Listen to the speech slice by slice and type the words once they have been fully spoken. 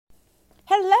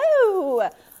Hello!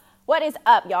 What is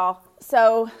up, y'all?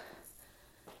 So,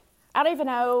 I don't even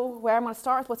know where I'm going to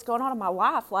start with what's going on in my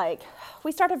life. Like,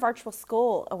 we started virtual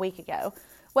school a week ago.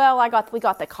 Well, we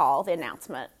got the call, the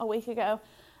announcement a week ago.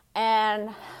 And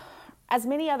as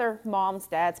many other moms,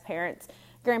 dads, parents,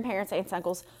 grandparents, aunts,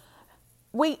 uncles,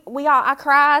 I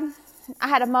cried. I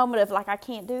had a moment of like, I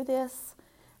can't do this.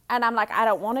 And I'm like, I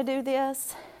don't want to do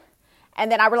this.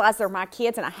 And then I realized they're my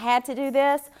kids and I had to do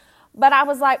this. But I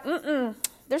was like,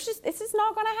 this is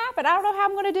not going to happen. I don't know how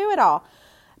I'm going to do it all.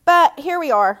 But here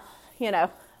we are,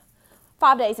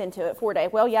 5 days into it, 4 days.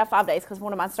 Well, yeah, 5 days because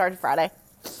one of mine started Friday.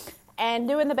 And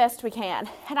doing the best we can.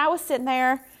 And I was sitting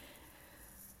there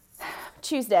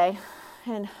Tuesday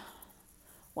and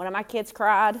one of my kids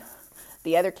cried.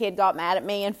 The other kid got mad at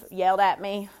me and yelled at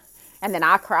me. And then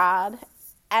I cried.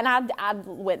 And I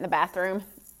went in the bathroom.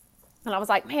 And I was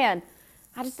like, man,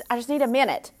 I just need a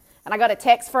minute. And I got a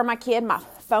text from my kid. My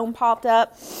phone popped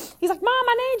up. He's like, Mom,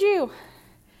 I need you.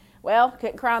 Well,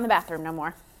 couldn't cry in the bathroom no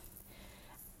more.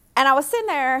 And I was sitting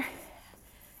there,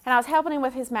 and I was helping him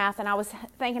with his math, and I was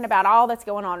thinking about all that's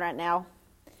going on right now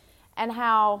and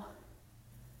how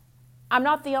I'm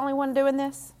not the only one doing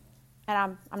this,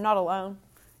 and I'm not alone.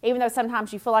 Even though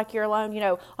sometimes you feel like you're alone.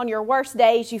 On your worst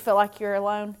days, you feel like you're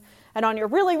alone. And on your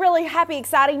really, really happy,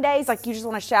 exciting days, like you just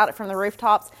want to shout it from the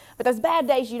rooftops. But those bad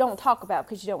days you don't talk about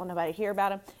because you don't want nobody to hear about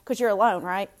them because you're alone,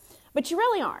 right? But you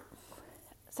really aren't.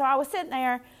 So I was sitting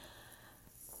there.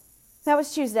 That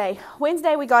was Tuesday.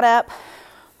 Wednesday we got up.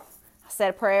 I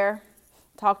said a prayer,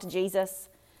 talked to Jesus,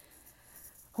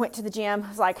 went to the gym. I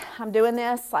was like, I'm doing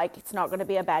this. Like, it's not going to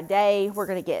be a bad day. We're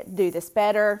going to do this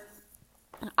better.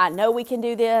 I know we can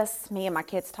do this. Me and my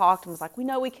kids talked and was like, we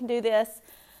know we can do this.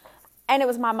 And it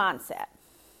was my mindset.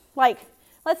 Like,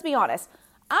 let's be honest.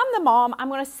 I'm the mom. I'm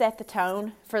going to set the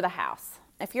tone for the house.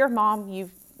 If you're a mom, you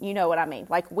know what I mean.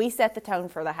 Like, we set the tone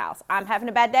for the house. I'm having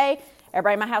a bad day.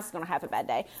 Everybody in my house is going to have a bad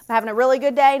day. I'm having a really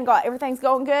good day and everything's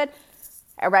going good.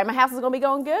 Everybody in my house is going to be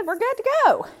going good. We're good to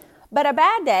go. But a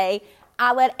bad day,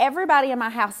 I let everybody in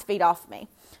my house feed off me.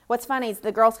 What's funny is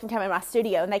the girls can come in my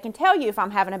studio and they can tell you if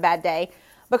I'm having a bad day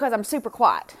because I'm super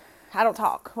quiet. I don't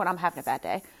talk when I'm having a bad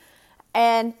day.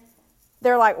 And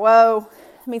they're like, whoa,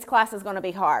 it means class is going to be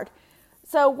hard.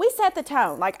 So we set the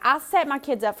tone. Like, I set my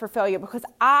kids up for failure because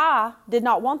I did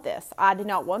not want this. I did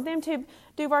not want them to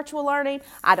do virtual learning.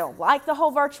 I don't like the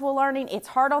whole virtual learning. It's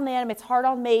hard on them. It's hard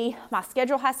on me. My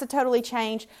schedule has to totally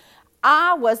change.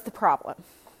 I was the problem.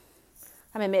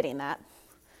 I'm admitting that.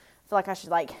 I feel like I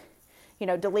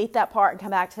should delete that part and come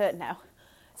back to it. No.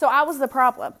 So I was the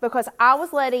problem because I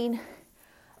was letting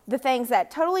the things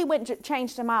that totally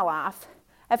changed in my life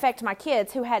affect my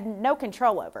kids who had no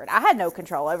control over it. I had no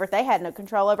control over it. They had no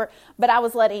control over it. But I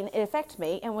was letting it affect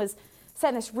me and was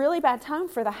setting this really bad tone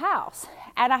for the house.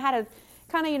 And I had to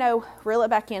kind of, reel it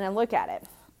back in and look at it.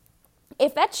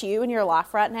 If that's you in your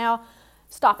life right now,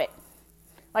 stop it.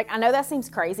 Like, I know that seems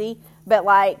crazy, but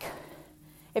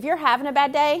if you're having a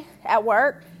bad day at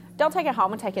work, don't take it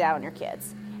home and take it out on your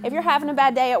kids. If you're having a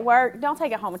bad day at work, don't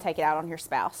take it home and take it out on your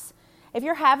spouse. If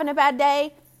you're having a bad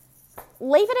day,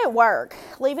 leave it at work.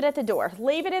 Leave it at the door.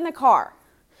 Leave it in the car.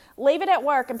 Leave it at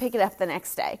work and pick it up the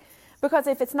next day. Because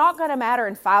if it's not going to matter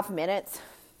in 5 minutes,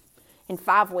 in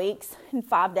 5 weeks, in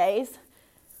 5 days,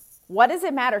 what does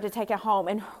it matter to take it home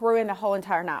and ruin the whole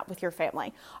entire night with your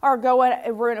family? Or go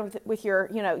and ruin it with your,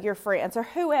 your friends or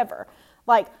whoever?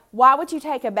 Like, why would you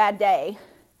take a bad day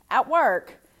at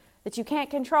work that you can't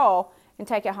control and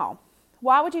take it home?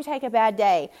 Why would you take a bad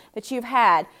day that you've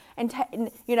had and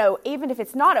even if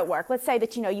it's not at work, let's say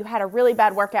that, you had a really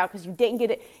bad workout because you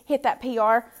didn't hit that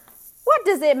PR. What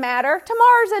does it matter?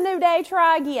 Tomorrow's a new day.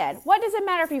 Try again. What does it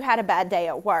matter if you had a bad day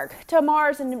at work?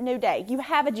 Tomorrow's a new day. You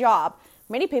have a job.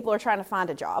 Many people are trying to find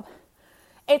a job.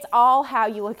 It's all how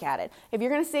you look at it. If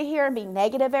you're going to sit here and be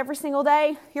negative every single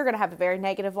day, you're going to have a very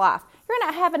negative life. You're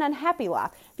going to have an unhappy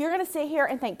life. If you're going to sit here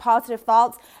and think positive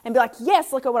thoughts and be like,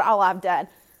 yes, look at what all I've done,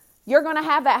 you're going to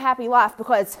have that happy life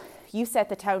because you set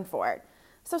the tone for it.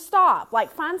 So stop.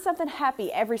 Find something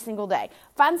happy every single day.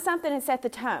 Find something and set the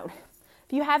tone.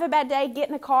 If you have a bad day, get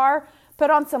in the car, put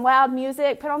on some loud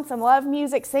music, put on some love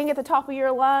music, sing at the top of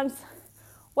your lungs.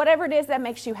 Whatever it is that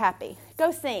makes you happy.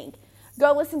 Go sing.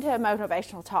 Go listen to a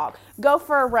motivational talk. Go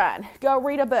for a run. Go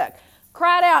read a book.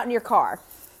 Cry it out in your car,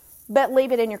 but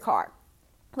leave it in your car.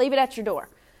 Leave it at your door.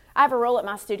 I have a rule at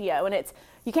my studio, and it's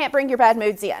you can't bring your bad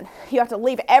moods in. You have to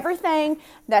leave everything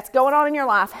that's going on in your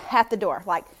life at the door.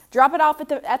 Drop it off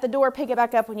at the door, pick it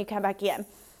back up when you come back in.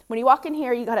 When you walk in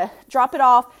here, you got to drop it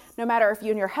off, no matter if you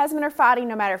and your husband are fighting,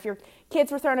 no matter if your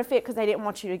kids were throwing a fit because they didn't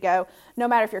want you to go, no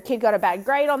matter if your kid got a bad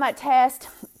grade on that test,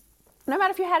 No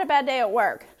matter if you had a bad day at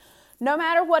work, no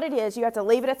matter what it is, you have to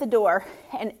leave it at the door,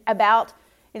 and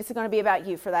it's going to be about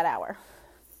you for that hour.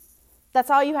 That's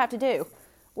all you have to do.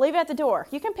 Leave it at the door.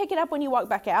 You can pick it up when you walk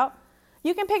back out.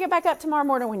 You can pick it back up tomorrow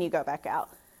morning when you go back out.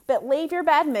 But leave your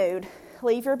bad mood,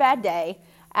 leave your bad day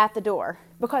at the door.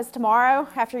 Because tomorrow,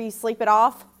 after you sleep it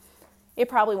off, it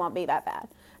probably won't be that bad.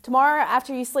 Tomorrow,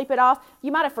 after you sleep it off,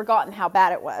 you might have forgotten how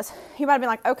bad it was. You might have been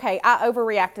like, okay, I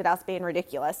overreacted. I was being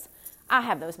ridiculous. I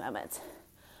have those moments.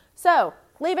 So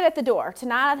leave it at the door.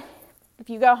 Tonight, if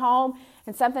you go home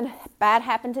and something bad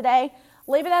happened today,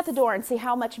 leave it at the door and see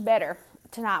how much better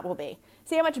tonight will be.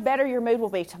 See how much better your mood will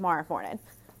be tomorrow morning.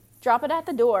 Drop it at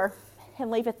the door and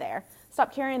leave it there.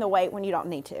 Stop carrying the weight when you don't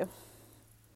need to.